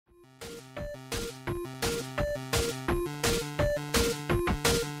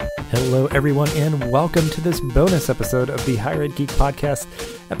Hello, everyone, and welcome to this bonus episode of the Higher Ed Geek Podcast,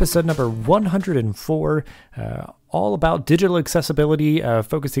 episode number 104, all about digital accessibility,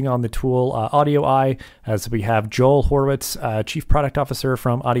 focusing on the tool AudioEye, as we have Joel Horwitz, Chief Product Officer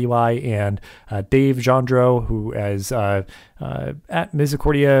from AudioEye, and Dave Johndrow, who is at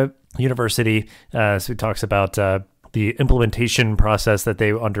Misericordia University. So he talks about the implementation process that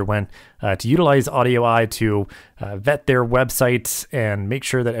they underwent to utilize AudioEye to vet their websites and make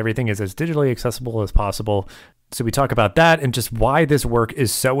sure that everything is as digitally accessible as possible. So we talk about that and just why this work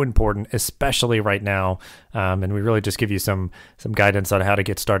is so important, especially right now. And we really just give you some guidance on how to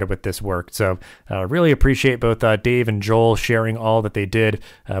get started with this work. So really appreciate both Dave and Joel sharing all that they did,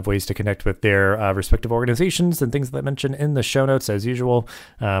 ways to connect with their respective organizations and things that I mentioned in the show notes as usual.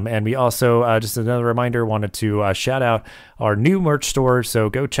 And we also, just another reminder, wanted to shout out our new merch store. So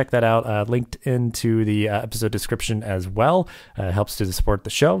go check that out, linked into the episode description as well. Helps to support the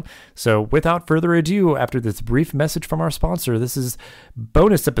show. So without further ado, after this brief message from our sponsor, this is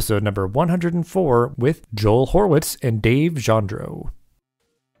bonus episode number 104 with Joel Horwitz and Dave Johndrow.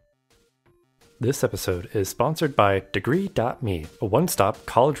 This episode is sponsored by Degree.me, a one-stop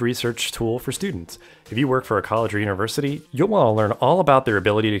college research tool for students. If you work for a college or university, you'll want to learn all about their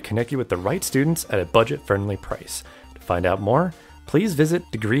ability to connect you with the right students at a budget-friendly price. To find out more, please visit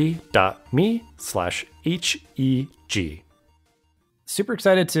degree.me/HEG. Super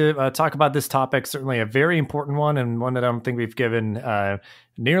excited to talk about this topic. Certainly a very important one, and one that I don't think we've given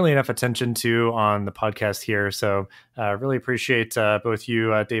nearly enough attention to on the podcast here. So really appreciate both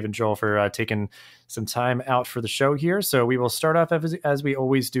you, Dave and Joel, for taking some time out for the show here. So we will start off as we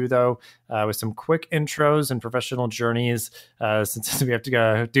always do, though, with some quick intros and professional journeys. Since we have to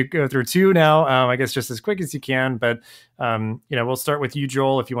go through two now, I guess just as quick as you can. But we'll start with you,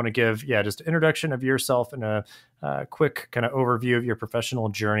 Joel, if you want to give just an introduction of yourself and a quick kind of overview of your professional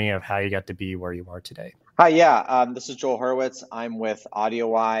journey of how you got to be where you are today. Hi, this is Joel Horwitz. I'm with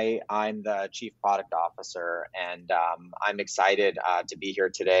AudioEye. I'm the Chief Product Officer, and I'm excited to be here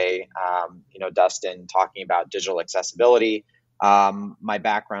today. Dustin, talking about digital accessibility. My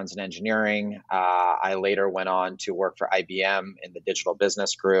background's in engineering. I later went on to work for IBM in the digital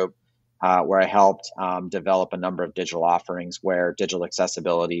business group, where I helped develop a number of digital offerings where digital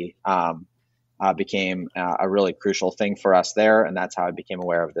accessibility became a really crucial thing for us there. And that's how I became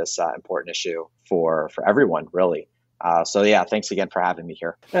aware of this important issue for everyone, really. Thanks again for having me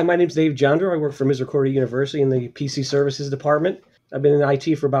here. My name's Dave Johndrow. I work for Misericordia University in the PC Services Department. I've been in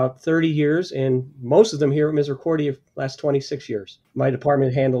IT for about 30 years, and most of them here at Misericordia last 26 years. My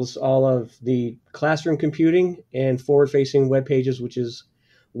department handles all of the classroom computing and forward-facing web pages, which is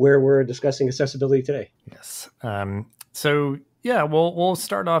where we're discussing accessibility today. Yes. We'll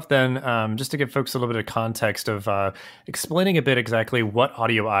start off then, just to give folks a little bit of context of explaining a bit exactly what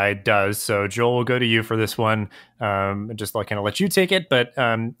AudioEye does. So Joel, we'll go to you for this one, just kind of let you take it. But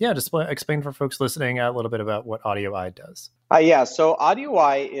just explain for folks listening a little bit about what AudioEye does. So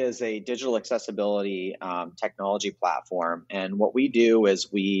AudioEye is a digital accessibility technology platform. And what we do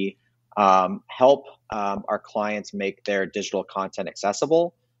is we help our clients make their digital content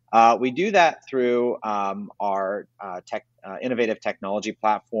accessible. We do that through our innovative technology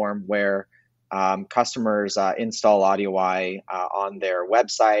platform where customers install AudioEye on their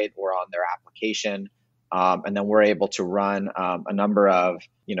website or on their application. And then we're able to run a number of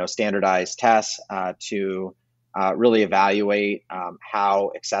standardized tests to really evaluate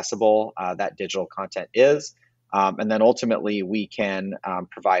how accessible that digital content is. And then ultimately we can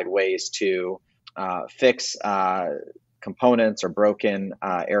provide ways to fix components or broken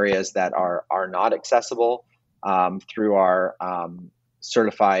areas that are not accessible through our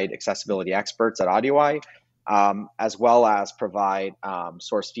certified accessibility experts at AudioEye, as well as provide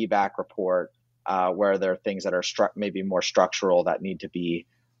source feedback report where there are things that are maybe more structural that need to be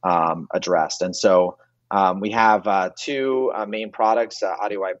addressed. And so we have two main products,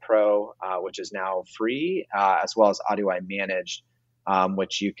 AudioEye Pro, which is now free, as well as AudioEye Managed,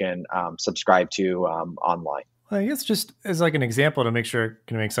 which you can subscribe to online. I guess just as an example to make sure it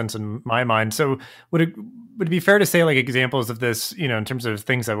can make sense in my mind. So would it be fair to say examples of this, in terms of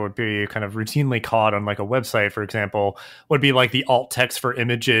things that would be kind of routinely caught on a website, for example, would be the alt text for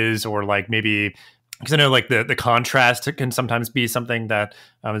images, or maybe, because I know the contrast can sometimes be something that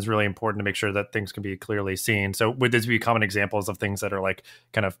is really important to make sure that things can be clearly seen. So would these be common examples of things that are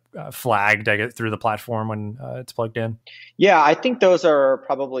kind of flagged through the platform when it's plugged in? Yeah, I think those are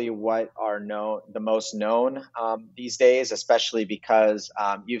probably what are the most known these days, especially because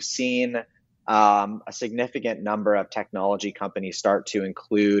you've seen a significant number of technology companies start to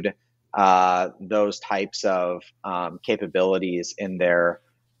include those types of capabilities in their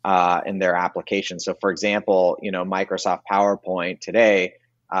in their application. So for example, Microsoft PowerPoint today,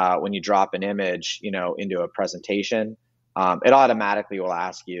 when you drop an image, into a presentation, it automatically will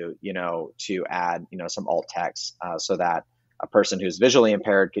ask you, to add, some alt text, so that a person who's visually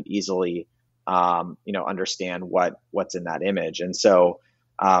impaired could easily, understand what's in that image. And so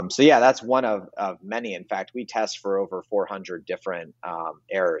yeah, that's one of many. In fact, we test for over 400 different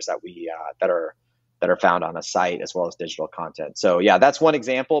errors that are found on a site, as well as digital content. So yeah, that's one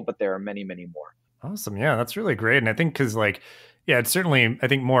example, but there are many, many more. Awesome. Yeah, that's really great. And I think because yeah, it's certainly, I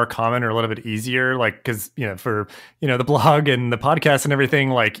think, more common or a little bit easier, because, for, the blog and the podcast and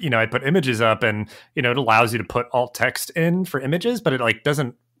everything, I put images up and, it allows you to put alt text in for images, but it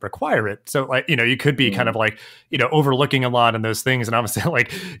doesn't require it. So you could be kind of overlooking a lot in those things. And obviously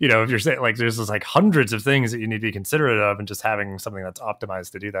if you're saying there's just hundreds of things that you need to be considerate of, and just having something that's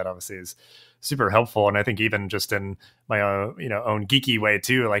optimized to do that obviously is super helpful. And I think even just in my own, own geeky way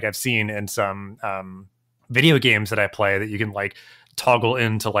too, I've seen in some video games that I play that you can toggle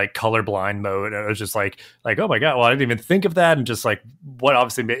into colorblind mode. And it was just oh my God, well, I didn't even think of that. And just what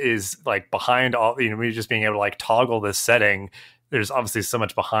obviously is behind all, me just being able to toggle this setting. There's obviously so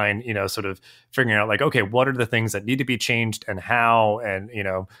much behind, sort of figuring out okay, what are the things that need to be changed and how, and,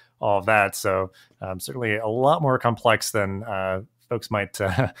 all of that. So certainly a lot more complex than folks might,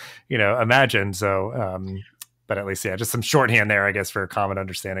 imagine. So, but at least, yeah, just some shorthand there, I guess, for a common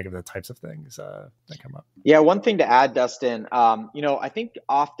understanding of the types of things that come up. Yeah, one thing to add, Dustin, I think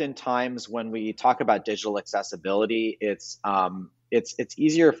oftentimes when we talk about digital accessibility, it's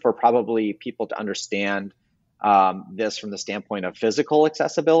easier for probably people to understand this from the standpoint of physical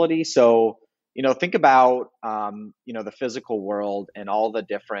accessibility. So, think about, the physical world and all the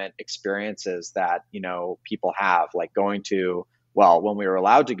different experiences that, people have, going to, when we were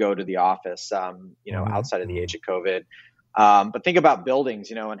allowed to go to the office, outside of the age of COVID. But think about buildings,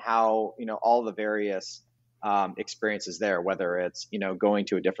 and how, all the various experiences there, whether it's, going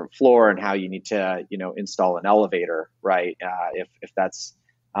to a different floor and how you need to, install an elevator, right? If that's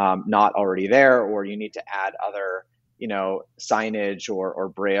not already there, or you need to add other, signage or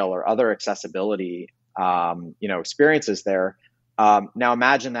braille or other accessibility, experiences there. Now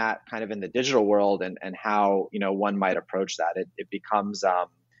imagine that kind of in the digital world, and how, one might approach that. It becomes, a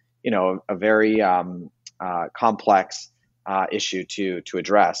very complex issue to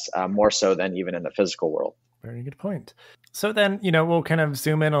address, more so than even in the physical world. Very good point. So then, we'll kind of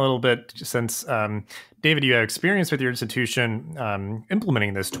zoom in a little bit, since, David, you have experience with your institution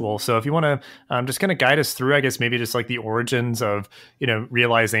implementing this tool. So if you want to just kind of guide us through, I guess, maybe just the origins of,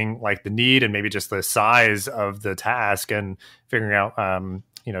 realizing the need, and maybe just the size of the task, and figuring out,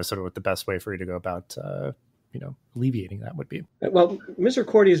 sort of what the best way for you to go about, alleviating that would be. Well,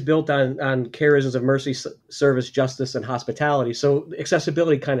 Misericordia is built on charisms of mercy, service, justice, and hospitality. So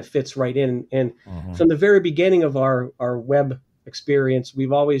accessibility kind of fits right in. And from the very beginning of our web experience,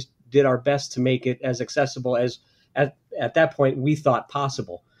 we've always did our best to make it as accessible as at that point we thought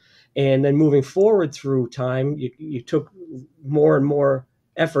possible. And then moving forward through time, you took more and more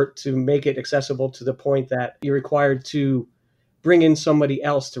effort to make it accessible, to the point that you're required to bring in somebody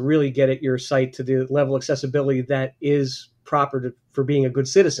else to really get at your site to the level of accessibility that is proper for being a good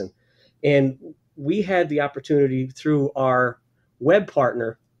citizen. And we had the opportunity through our web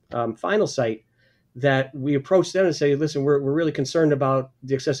partner, Final Site, that we approached them and say, listen, we're really concerned about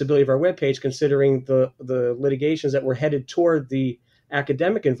the accessibility of our webpage, considering the litigations that were headed toward the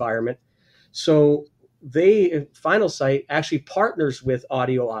academic environment. So Final Site actually partners with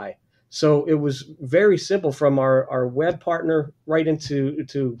AudioEye. So it was very simple from our web partner right into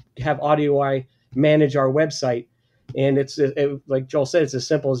to have AudioEye manage our website. And it's like Joel said, it's as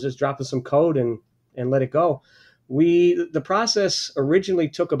simple as just dropping some code and let it go. The process originally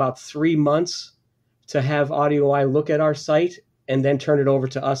took about 3 months to have AudioEye look at our site and then turn it over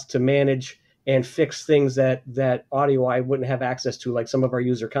to us to manage and fix things that AudioEye wouldn't have access to, like some of our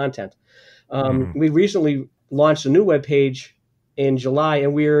user content. We recently launched a new web page in July,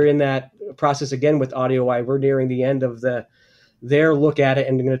 and we're in that process again with AudioEye. We're nearing the end of their look at it,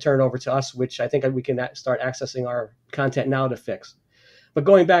 and they're going to turn it over to us, which I think we can start accessing our content now to fix. But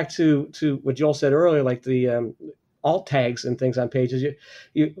going back to what Joel said earlier, like the alt tags and things on pages,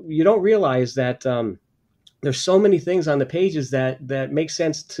 you don't realize that there's so many things on the pages that make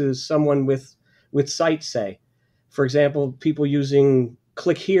sense to someone with sight, say. For example, people using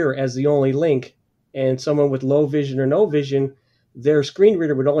click here as the only link, and someone with low vision or no vision, their screen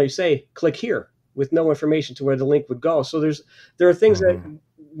reader would only say click here with no information to where the link would go. So there are things that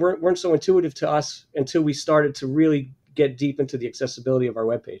weren't so intuitive to us until we started to really get deep into the accessibility of our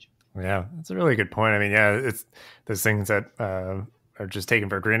webpage. Yeah, that's a really good point. I mean, yeah, it's those things that are just taken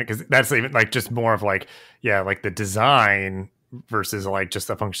for granted, because that's even like just more of like, yeah, like the design versus like just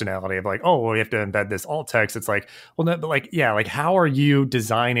the functionality of like, oh, well, we have to embed this alt text. It's like, well, no, but like, yeah, like how are you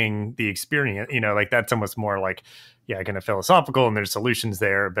designing the experience? Like that's almost more like, yeah, kind of philosophical, and there's solutions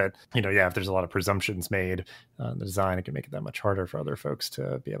there. But, yeah, if there's a lot of presumptions made on the design, it can make it that much harder for other folks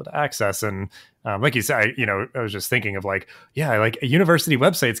to be able to access. And like you said, I was just thinking of like, yeah, like a university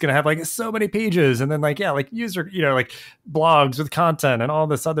website is going to have like so many pages, and then like, yeah, like user, like blogs with content and all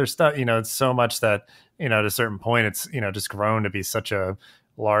this other stuff. It's so much that, at a certain point, it's, just grown to be such a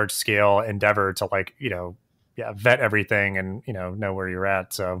large scale endeavor to like, vet everything and, know where you're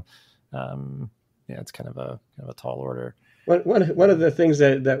at. So, yeah, it's kind of a tall order. One of the things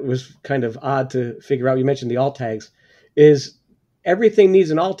that was kind of odd to figure out, you mentioned the alt tags, is everything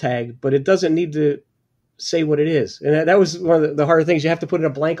needs an alt tag, but it doesn't need to say what it is. And that was one of the harder things. You have to put in a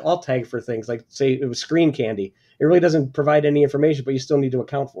blank alt tag for things like, say, it was screen candy. It really doesn't provide any information, but you still need to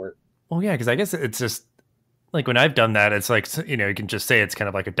account for it. Well, yeah, because I guess it's just like when I've done that, it's like, you can just say it's kind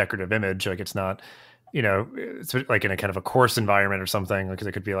of like a decorative image. Like it's not, it's like in a kind of a course environment or something, because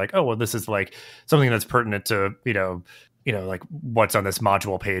it could be like, oh, well, this is like something that's pertinent to, like what's on this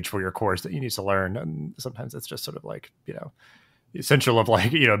module page for your course that you need to learn. And sometimes it's just sort of like, essential of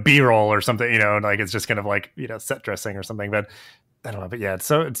like, B-roll or something, like it's just kind of like, set dressing or something. But I don't know. But yeah, it's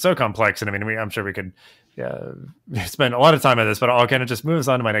so complex. And I mean, I'm sure we could spend a lot of time on this, but I'll kind of just move us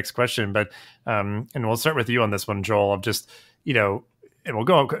on to my next question. But and we'll start with you on this one, Joel, of just, and we'll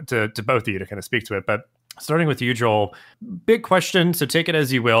go to both of you to kind of speak to it. But starting with you, Joel, big question, so take it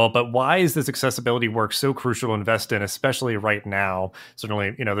as you will, but why is this accessibility work so crucial to invest in, especially right now?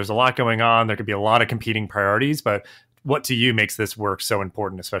 Certainly, there's a lot going on. There could be a lot of competing priorities, but what to you makes this work so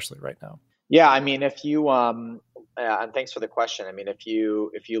important, especially right now? Yeah, I mean, if you and thanks for the question. I mean, if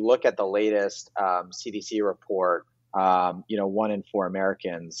you look at the latest CDC report, 1 in 4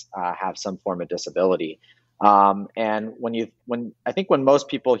 Americans have some form of disability. And when most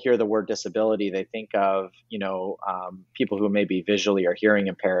people hear the word disability, they think of, people who may be visually or hearing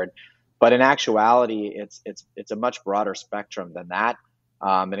impaired, but in actuality, it's a much broader spectrum than that.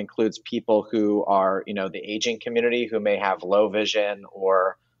 It includes people who are, the aging community who may have low vision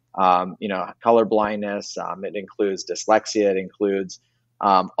or, color blindness. It includes dyslexia. It includes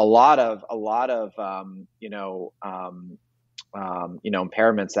a lot of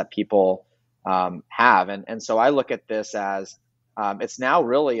impairments that people have. And so I look at this as it's now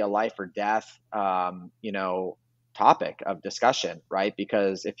really a life or death, topic of discussion, right?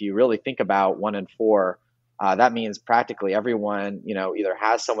 Because if you really think about 1 in 4, that means practically everyone, either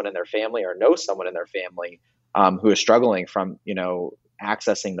has someone in their family or knows someone in their family who is struggling from,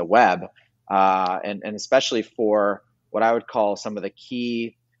 accessing the web, and especially for what I would call some of the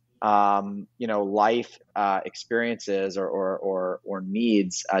key, life experiences or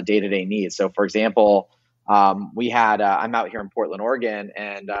needs, day-to-day needs. So, for example, we had I'm out here in Portland, Oregon,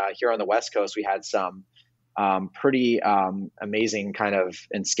 and here on the West Coast, we had some pretty amazing kind of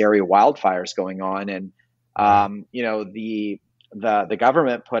and scary wildfires going on, and the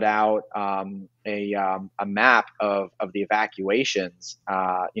government put out a map of the evacuations,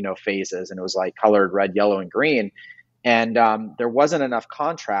 phases, and it was like colored red, yellow, and green. And there wasn't enough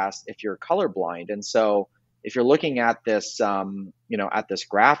contrast if you're colorblind. And so if you're looking at this, at this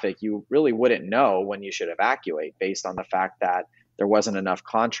graphic, you really wouldn't know when you should evacuate based on the fact that there wasn't enough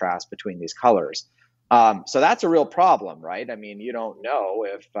contrast between these colors. So that's a real problem, right? I mean, you don't know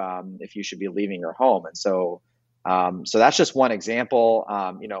if you should be leaving your home. And so that's just one example.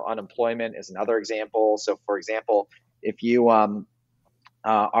 Unemployment is another example. So, for example, if you are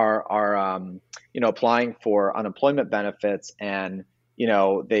applying for unemployment benefits and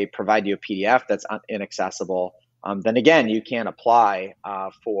they provide you a PDF that's inaccessible, then again you can't apply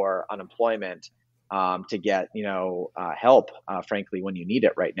for unemployment to get help, frankly, when you need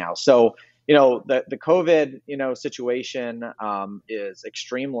it right now. So the COVID situation is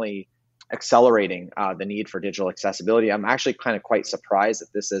extremely accelerating the need for digital accessibility. I'm actually kind of quite surprised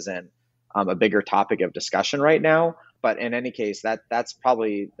that this isn't a bigger topic of discussion right now. But in any case, that's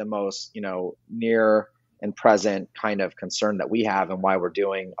probably the most near and present kind of concern that we have, and why we're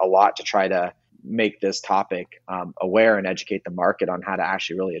doing a lot to try to make this topic aware and educate the market on how to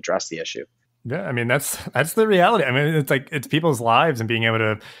actually really address the issue. Yeah, I mean that's the reality. I mean, it's people's lives and being able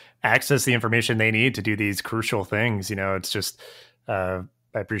to access the information they need to do these crucial things. It's just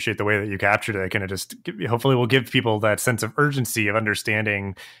I appreciate the way that you captured it. I kind of just hopefully will give people that sense of urgency of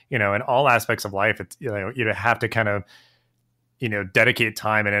understanding, in all aspects of life. It's, you have to kind of, dedicate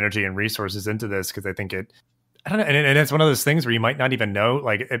time and energy and resources into this, because I think I don't know. And it's one of those things where you might not even know,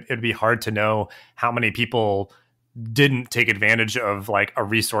 like it'd be hard to know how many people didn't take advantage of like a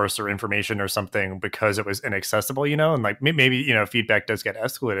resource or information or something because it was inaccessible, and like maybe, feedback does get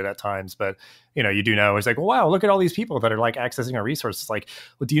escalated at times, but you do know it's like, well, wow, look at all these people that are like accessing our resources. Like,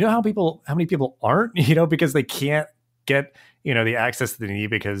 well, do you know how many people aren't, because they can't get, the access that they need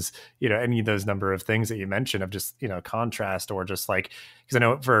because, any of those number of things that you mentioned of just, contrast or just like, because I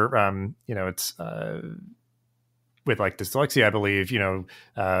know for, it's, with like dyslexia, I believe,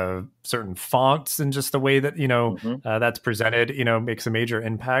 certain fonts and just the way that, that's presented, makes a major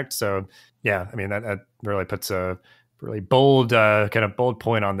impact. So yeah, I mean, that really puts a really bold, kind of bold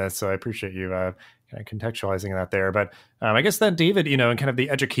point on this. So I appreciate you kind of contextualizing that there. But I guess then, David, in kind of the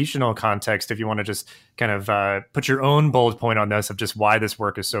educational context, if you want to just kind of put your own bold point on this of just why this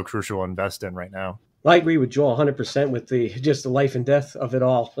work is so crucial to invest in right now. Well, I agree with Joel 100% with just the life and death of it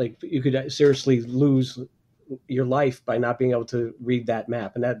all. Like, you could seriously lose your life by not being able to read that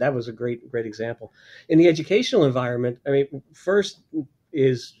map. And that was a great example. In the educational environment, I mean, first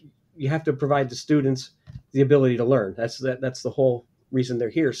is you have to provide the students the ability to learn. That's the whole reason they're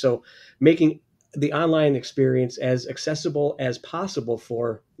here. So making the online experience as accessible as possible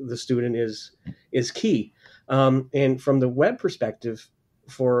for the student is key. And from the web perspective,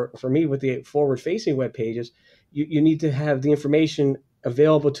 for me with the forward-facing web pages, you need to have the information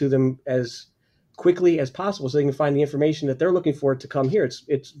available to them as quickly as possible so they can find the information that they're looking for to come here.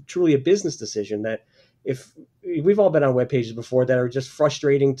 It's truly a business decision that if we've all been on web pages before that are just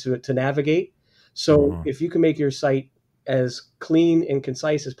frustrating to navigate. So if you can make your site as clean and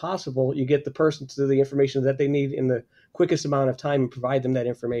concise as possible, you get the person to the information that they need in the quickest amount of time and provide them that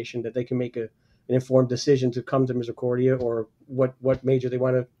information that they can make an informed decision to come to Misericordia or what major they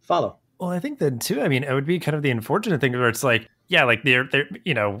want to follow. Well, I think then too, I mean, it would be kind of the unfortunate thing where it's like, yeah, like they're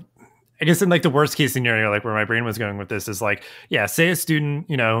I guess in like the worst case scenario, like where my brain was going with this is like, yeah, say a student,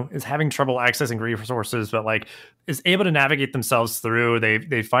 is having trouble accessing resources, but like is able to navigate themselves through,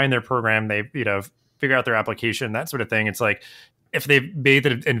 they find their program, they, figure out their application, that sort of thing. It's like, if they've made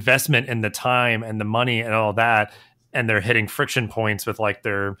the investment in the time and the money and all that, and they're hitting friction points with like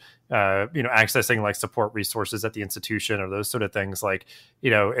their, accessing like support resources at the institution or those sort of things, like,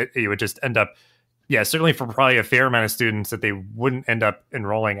 it would just end up, yeah, certainly for probably a fair amount of students that they wouldn't end up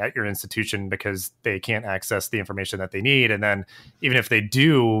enrolling at your institution because they can't access the information that they need. And then even if they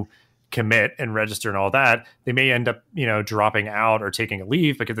do commit and register and all that, they may end up, dropping out or taking a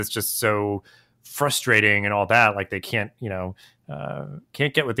leave because it's just so frustrating and all that. Like they can't,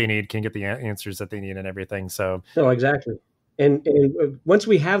 can't get what they need, can't get the answers that they need and everything. So no, exactly. And once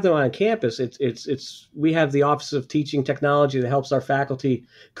we have them on campus, it's we have the Office of Teaching Technology that helps our faculty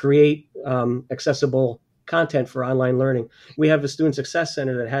create accessible content for online learning. We have a Student Success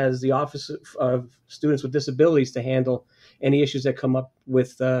Center that has the Office of Students with Disabilities to handle any issues that come up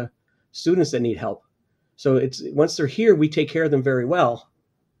with students that need help. So it's once they're here, we take care of them very well.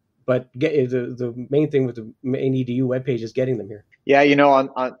 But the main thing with the main EDU webpage is getting them here. Yeah,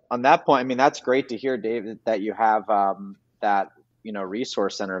 on that point, I mean, that's great to hear, David, that you have that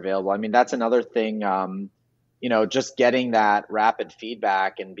resource center available. I mean, that's another thing, just getting that rapid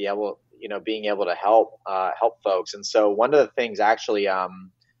feedback and being able to help folks. And so one of the things actually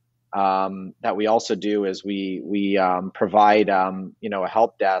that we also do is we provide a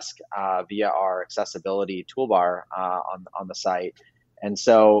help desk via our accessibility toolbar on the site. And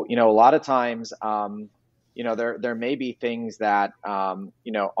so a lot of times there may be things that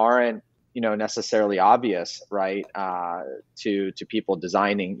aren't necessarily obvious, right, to people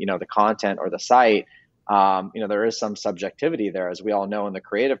designing the content or the site. There is some subjectivity there, as we all know, in the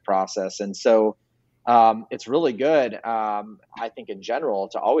creative process. And so it's really good, I think, in general,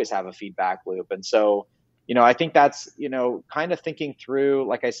 to always have a feedback loop. And so I think that's kind of thinking through,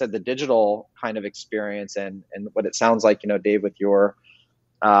 like I said, the digital kind of experience and what it sounds like, Dave, with your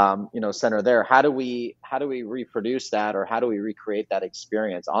center there. How do we reproduce that, or how do we recreate that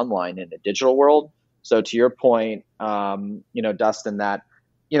experience online in the digital world? So to your point, Dustin, that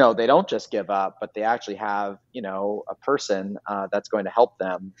they don't just give up, but they actually have a person that's going to help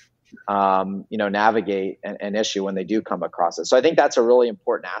them navigate an issue when they do come across it. So I think that's a really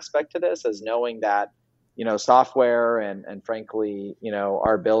important aspect to this, is knowing that software and frankly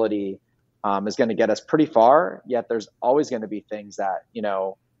our ability is going to get us pretty far, yet there's always going to be things that,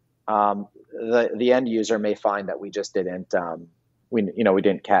 the end user may find that we just didn't, we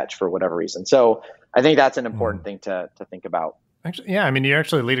didn't catch for whatever reason. So I think that's an important thing to think about. Actually, yeah, I mean, you're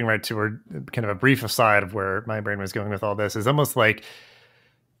actually leading right to kind of a brief aside of where my brain was going with all this. Is almost like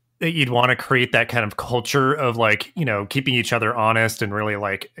that you'd want to create that kind of culture of like, keeping each other honest and really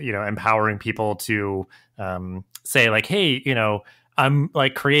like, empowering people to say like, hey, I'm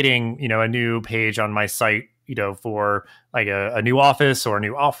like creating, a new page on my site for like a new office or a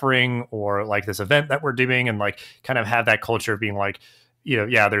new offering or like this event that we're doing, and like kind of have that culture of being like,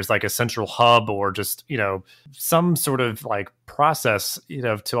 there's like a central hub or just, some sort of like process,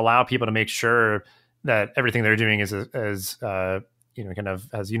 to allow people to make sure that everything they're doing is kind of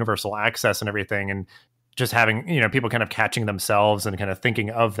has universal access and everything. And just having, people kind of catching themselves and kind of thinking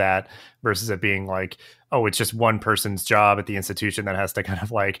of that versus it being like, oh, it's just one person's job at the institution that has to kind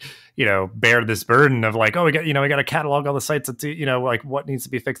of like, bear this burden of like, oh, we got to catalog all the sites that, like what needs to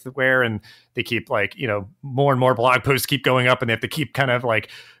be fixed where. And they keep like, more and more blog posts keep going up and they have to keep kind of like,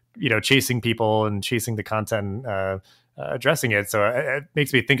 chasing people and chasing the content, addressing it. So it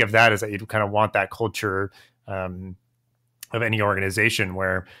makes me think of that as that you kind of want that culture, of any organization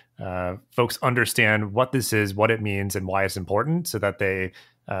where folks understand what this is, what it means, and why it's important, so that they,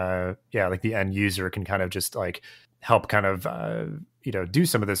 like the end user can kind of just like help kind of, do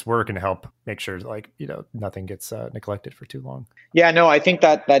some of this work and help make sure like, nothing gets neglected for too long. Yeah, no, I think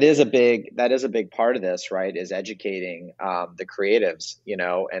that is a big part of this, right? Is educating the creatives,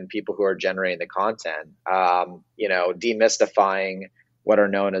 and people who are generating the content, demystifying what are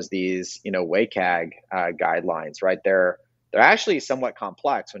known as these, WCAG guidelines, right? They're actually somewhat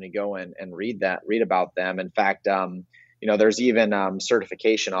complex when you go in and read about them. In fact, there's even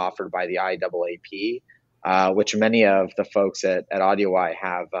certification offered by the IAAP, which many of the folks at AudioEye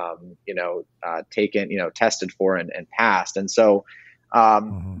have, taken, tested for and passed. And so,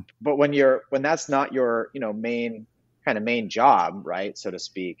 but when that's not your, main job, right, so to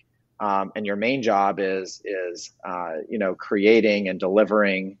speak, and your main job is creating and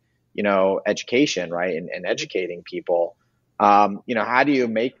delivering, education, right, and educating people. How do you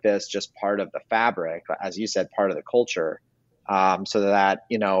make this just part of the fabric, as you said, part of the culture, so that,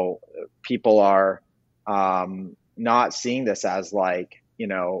 people are not seeing this as like,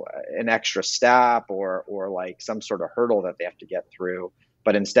 an extra step or like some sort of hurdle that they have to get through.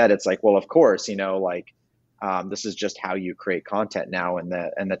 But instead it's like, well, of course, this is just how you create content now. And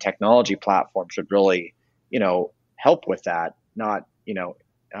the technology platform should really, help with that, not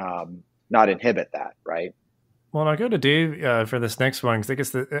inhibit that. Right. Well, I'll go to Dave for this next one, because I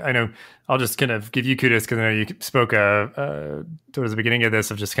guess I know I'll just kind of give you kudos, because I know you spoke towards the beginning of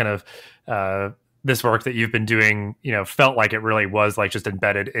this of just kind of this work that you've been doing, felt like it really was like just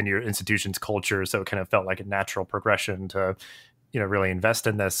embedded in your institution's culture. So it kind of felt like a natural progression to, really invest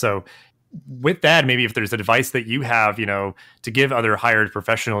in this. So with that, maybe if there's advice that you have, to give other hired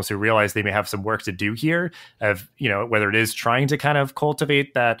professionals who realize they may have some work to do here, of, whether it is trying to kind of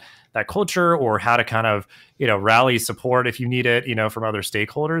cultivate that culture, or how to kind of, rally support if you need it, from other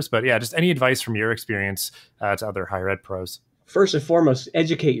stakeholders. But yeah, just any advice from your experience to other higher ed pros. First and foremost,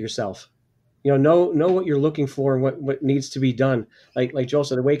 educate yourself. Know what you're looking for and what needs to be done. Like Joel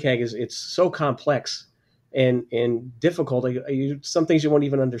said, the WCAG it's so complex and difficult. Like some things you won't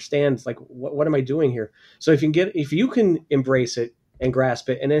even understand. It's like, what am I doing here? So if you can embrace it and grasp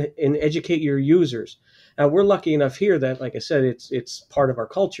it and educate your users. Now we're lucky enough here that, like I said, it's part of our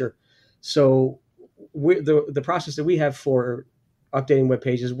culture. So the process that we have for updating web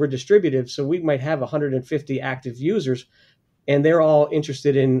pages, we're distributive. So we might have 150 active users, and they're all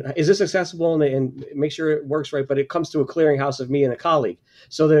interested in, is this accessible, and make sure it works right. But it comes to a clearinghouse of me and a colleague.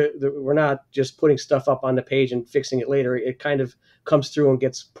 So we're not just putting stuff up on the page and fixing it later. It kind of comes through and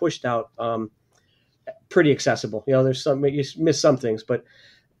gets pushed out pretty accessible. There's you miss some things,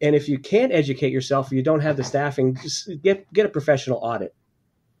 and if you can't educate yourself, or you don't have the staffing, just get a professional audit,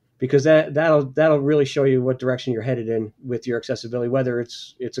 because that'll really show you what direction you're headed in with your accessibility, whether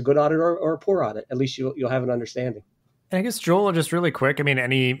it's a good audit or a poor audit. At least you'll have an understanding. And I guess, Joel, just really quick, I mean,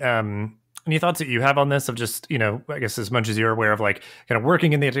 any thoughts that you have on this of just, I guess as much as you're aware of like kind of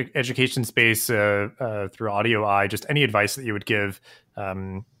working in the education space through AudioEye, just any advice that you would give,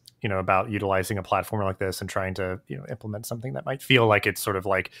 about utilizing a platform like this and trying to, implement something that might feel like it's sort of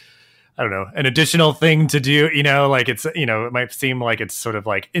like, I don't know, an additional thing to do, like it's, it might seem like it's sort of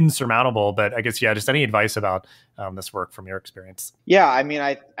like insurmountable, but I guess, yeah, just any advice about this work from your experience. Yeah, I mean,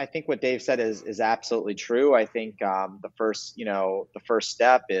 I think what Dave said is absolutely true. I think the first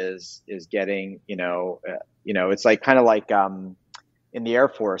step is getting, it's like kind of like in the Air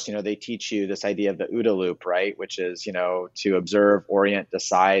Force, they teach you this idea of the OODA loop, right? Which is, to observe, orient,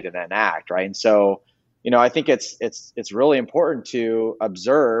 decide, and then act, right? And so, I think it's really important to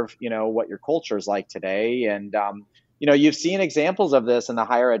observe, what your culture is like today. And, you've seen examples of this in the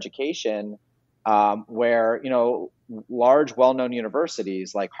higher education where, large, well-known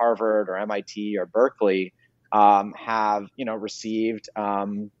universities like Harvard or MIT or Berkeley have, received,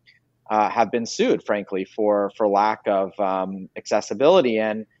 have been sued, frankly, for lack of accessibility.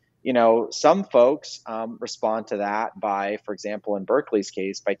 And, some folks respond to that by, for example, in Berkeley's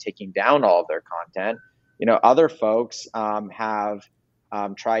case, by taking down all of their content. Other folks have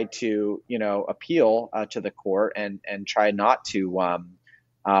tried to, appeal to the court and try not to,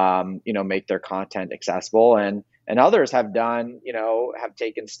 make their content accessible. And others have done, have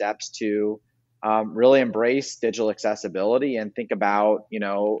taken steps to really embrace digital accessibility and think about, in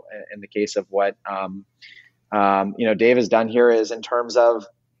the case of what, Dave has done here is in terms of,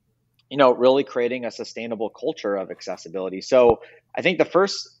 really creating a sustainable culture of accessibility. So I think the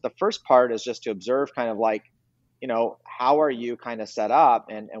first part is just to observe kind of like, how are you kind of set up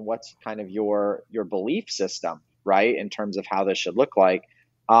and what's kind of your belief system, right? In terms of how this should look like.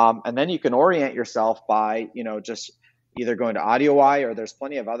 And then you can orient yourself by, just either going to AudioEye, or there's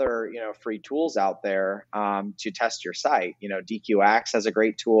plenty of other, free tools out there to test your site. DQX has a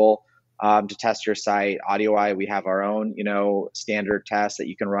great tool to test your site. AudioEye, we have our own, standard test that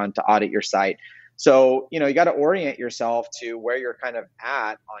you can run to audit your site. So, you got to orient yourself to where you're kind of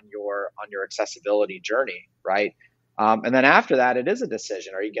at on your accessibility journey, right? And then after that, it is a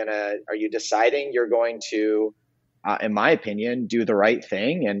decision. Are you deciding you're going to, in my opinion, do the right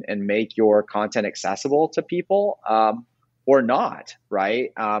thing and make your content accessible to people, or not,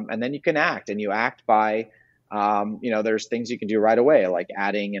 right? And then you can act, and you act by, there's things you can do right away, like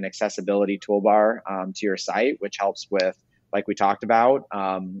adding an accessibility toolbar to your site, which helps with, like we talked about,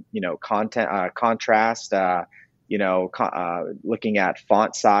 content contrast, looking at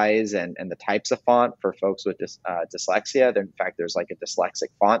font size and the types of font for folks with dyslexia. In fact, there's like a dyslexic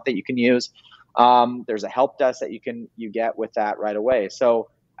font that you can use. There's a help desk that you get with that right away. So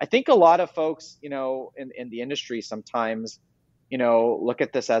I think a lot of folks, in the industry sometimes, look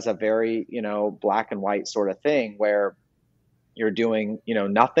at this as a very, black and white sort of thing where you're doing,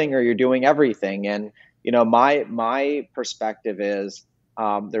 nothing or you're doing everything. And, my perspective is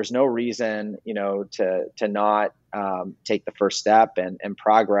there's no reason, to not take the first step and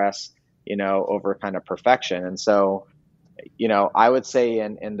progress, over kind of perfection. And so, I would say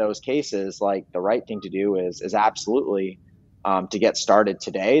in those cases, like the right thing to do is absolutely to get started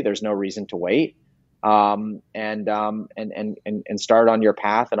today. There's no reason to wait. And start on your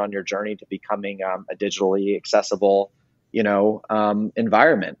path and on your journey to becoming a digitally accessible,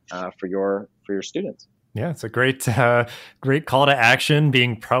 environment for your students. Yeah, it's a great call to action,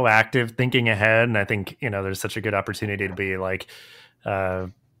 being proactive, thinking ahead. And I think, there's such a good opportunity to be like,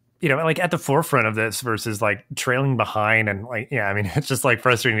 like at the forefront of this versus like trailing behind. And like, yeah, I mean, it's just like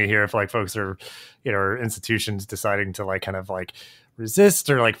frustrating to hear if like folks are, or institutions deciding to like kind of like resist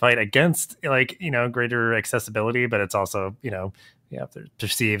or like fight against like, greater accessibility. But it's also, if they're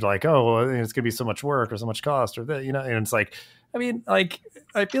perceived like, oh, well, it's going to be so much work or so much cost or that, and it's like, I mean, like,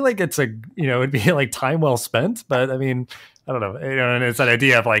 I feel like it's it'd be like time well spent, but I mean, I don't know, and it's that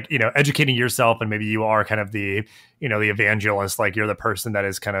idea of like, educating yourself, and maybe you are kind of the, the evangelist, like you're the person that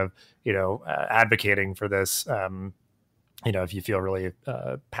is kind of, advocating for this. If you feel really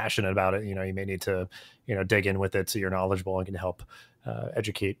passionate about it, you may need to, dig in with it so you're knowledgeable and can help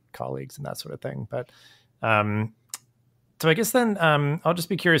educate colleagues and that sort of thing. But so I guess then I'll just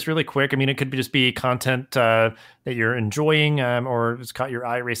be curious really quick. I mean, it could just be content that you're enjoying or has caught your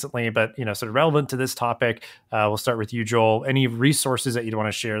eye recently, but, sort of relevant to this topic. We'll start with you, Joel. Any resources that you'd want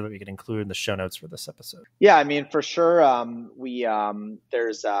to share that we could include in the show notes for this episode? Yeah, I mean, for sure. We have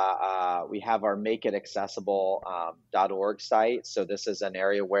our makeitaccessible.org site. So this is an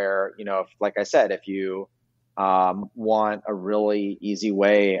area where, like I said, if you want a really easy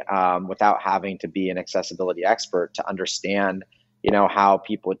way without having to be an accessibility expert to understand, how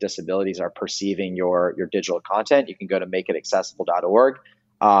people with disabilities are perceiving your digital content, you can go to makeitaccessible.org.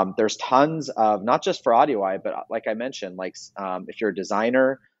 There's tons of, not just for AudioEye, but like I mentioned, like if you're a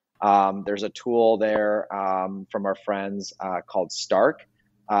designer, there's a tool there from our friends called Stark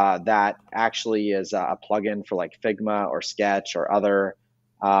that actually is a plugin for like Figma or Sketch or other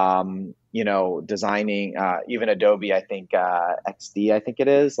designing, even Adobe, I think, XD, I think it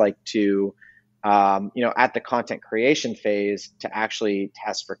is, like to, at the content creation phase to actually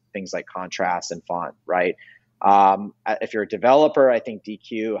test for things like contrast and font, right? If you're a developer, I think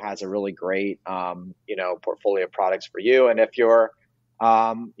DQ has a really great, portfolio of products for you. And if you're,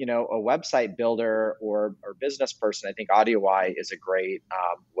 a website builder or business person, I think AudioEye is a great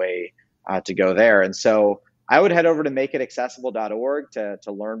way to go there. And so I would head over to makeitaccessible.org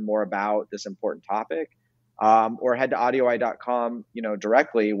to learn more about this important topic, or head to audioeye.com,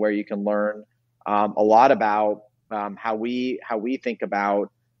 directly, where you can learn a lot about how we think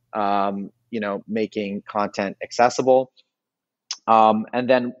about making content accessible. And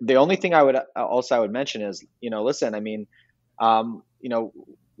then the only thing I would mention is, listen, I mean,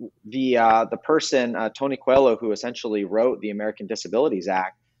 the person Tony Coelho, who essentially wrote the American Disabilities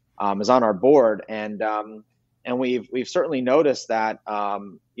Act, is on our board, and we've certainly noticed that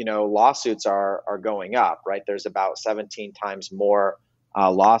lawsuits are going up. Right, there's about 17 times more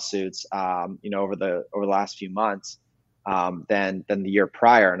lawsuits over the last few months than the year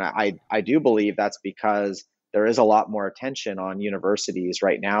prior, and I do believe that's because there is a lot more attention on universities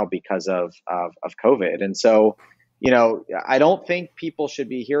right now because of COVID, and so I don't think people should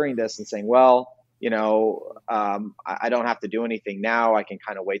be hearing this and saying, well, I don't have to do anything now. I can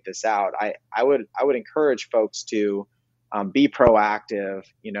kind of wait this out. I would encourage folks to be proactive,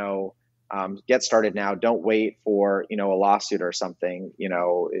 get started now. Don't wait for, a lawsuit or something,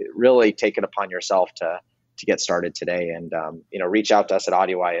 really take it upon yourself to get started today, and, reach out to us at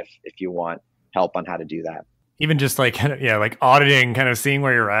AudioEye if you want help on how to do that. Even just like like auditing, kind of seeing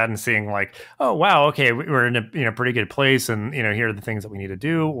where you're at and seeing like, oh wow, okay, we're in a pretty good place, and here are the things that we need to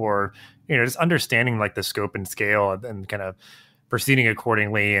do, or just understanding like the scope and scale and kind of proceeding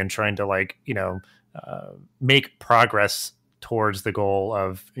accordingly and trying to make progress towards the goal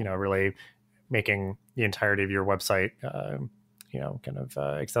of really making the entirety of your website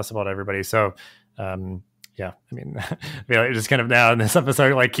accessible to everybody. So yeah, I mean, just kind of now in this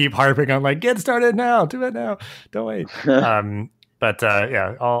episode, like keep harping on like, get started now, do it now, don't wait. But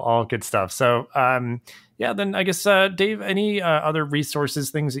all good stuff. So then I guess, Dave, any other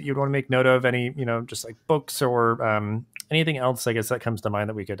resources, things that you'd want to make note of, any, just like books or anything else, I guess, that comes to mind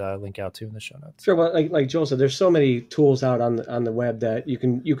that we could link out to in the show notes? Sure. Well, like Joel said, there's so many tools out on the web that you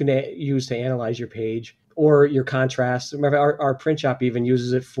can use to analyze your page or your contrast. Remember, our print shop even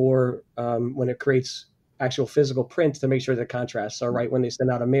uses it for when it creates actual physical print to make sure the contrasts are right when they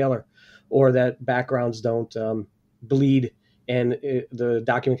send out a mailer, or that backgrounds don't bleed, and the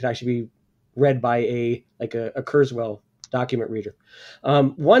document can actually be read by a Kurzweil document reader.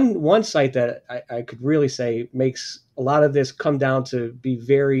 One site that I could really say makes a lot of this come down to be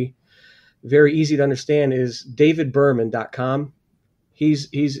very, very easy to understand is davidberman.com.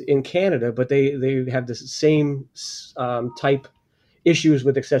 He's in Canada, but they have the same type issues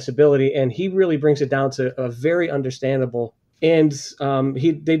with accessibility, and he really brings it down to a very understandable. And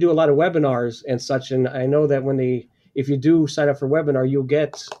they do a lot of webinars and such. And I know that if you do sign up for a webinar, you'll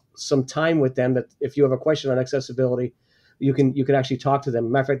get some time with them. That if you have a question on accessibility, you can actually talk to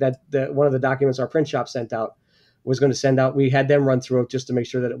them. Matter of fact, that one of the documents our print shop sent out was going to send out. We had them run through it just to make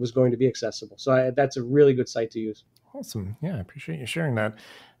sure that it was going to be accessible. So that's a really good site to use. Awesome. Yeah, I appreciate you sharing that.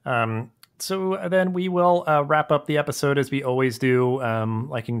 So then we will wrap up the episode as we always do,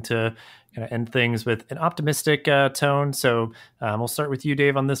 liking to kind of end things with an optimistic tone. So we'll start with you,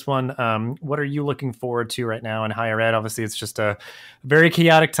 Dave, on this one. What are you looking forward to right now in higher ed? Obviously, it's just a very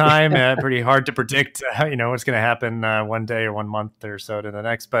chaotic time, pretty hard to predict, what's going to happen one day or 1 month or so to the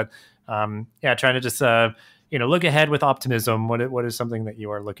next. But trying to just look ahead with optimism. What is something that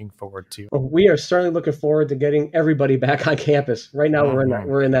you are looking forward to? Well, we are certainly looking forward to getting everybody back on campus. Right now,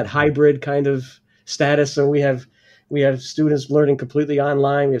 we're in that hybrid kind of status. So we have students learning completely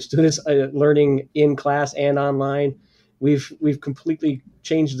online. We have students learning in class and online. We've completely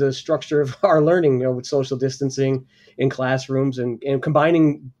changed the structure of our learning, with social distancing in classrooms and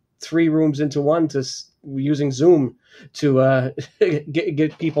combining 3 rooms into one using Zoom to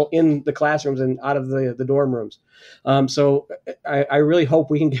get people in the classrooms and out of the dorm rooms. So I really hope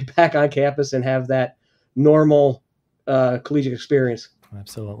we can get back on campus and have that normal collegiate experience.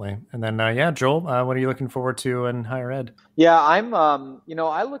 Absolutely. And then, Joel, what are you looking forward to in higher ed? Yeah, I'm,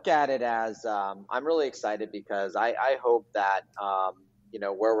 I look at it as I'm really excited because I hope that,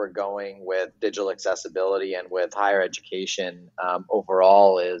 where we're going with digital accessibility and with higher education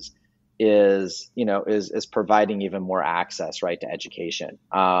overall is providing even more access, right, to education.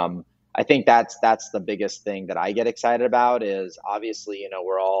 I think that's the biggest thing that I get excited about is obviously,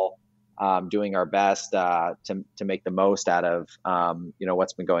 we're all doing our best to make the most out of,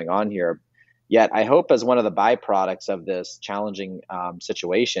 what's been going on here. Yet I hope as one of the byproducts of this challenging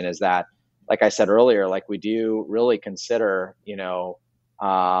situation is that, like I said earlier, like we do really consider,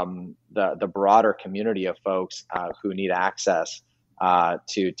 the broader community of folks who need access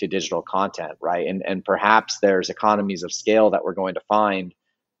to digital content, right? And perhaps there's economies of scale that we're going to find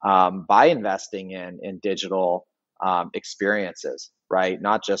by investing in digital experiences, right?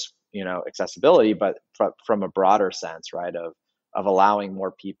 Not just accessibility, but from a broader sense, right? Of allowing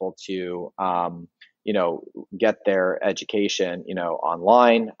more people to get their education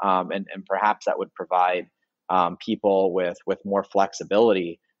online, and perhaps that would provide people with more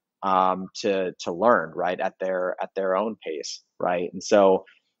flexibility to learn, right, at their own pace, right? And so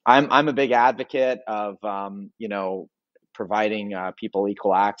I'm a big advocate of providing people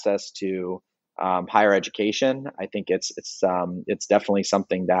equal access to higher education. I think it's definitely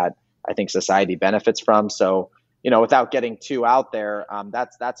something that I think society benefits from. So, without getting too out there,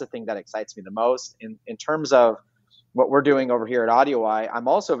 that's the thing that excites me the most. In terms of what we're doing over here at AudioEye, I'm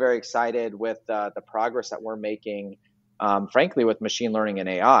also very excited with the progress that we're making, frankly, with machine learning and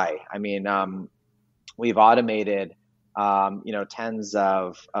AI. I mean, we've automated, tens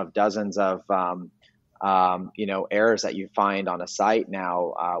of dozens of, errors that you find on a site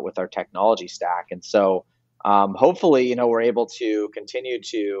now with our technology stack. And so hopefully, we're able to continue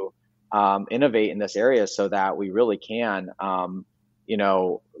to innovate in this area so that we really can,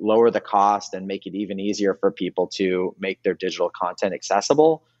 lower the cost and make it even easier for people to make their digital content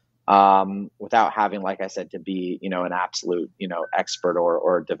accessible without having, like I said, to be, an absolute, expert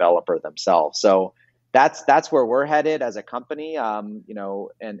or developer themselves. So that's where we're headed as a company, and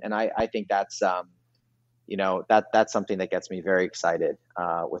I think that's, that's something that gets me very excited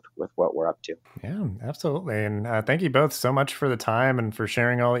with what we're up to. Yeah, absolutely. And thank you both so much for the time and for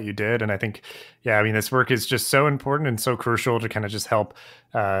sharing all that you did. And I think, this work is just so important and so crucial to kind of just help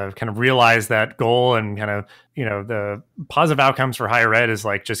kind of realize that goal and kind of, the positive outcomes for higher ed is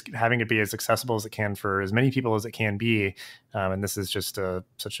like just having it be as accessible as it can for as many people as it can be. And this is just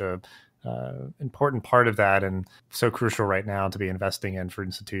such a important part of that and so crucial right now to be investing in for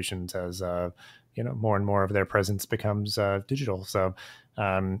institutions as more and more of their presence becomes digital. So,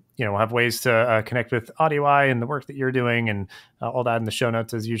 we'll have ways to connect with AudioEye and the work that you're doing and all that in the show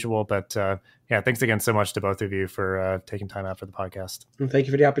notes as usual. But thanks again so much to both of you for taking time out for the podcast. And thank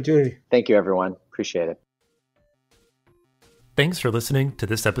you for the opportunity. Thank you, everyone. Appreciate it. Thanks for listening to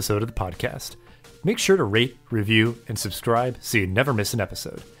this episode of the podcast. Make sure to rate, review, and subscribe so you never miss an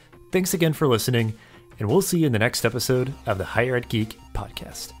episode. Thanks again for listening, and we'll see you in the next episode of the Higher Ed Geek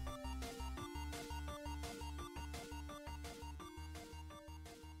podcast.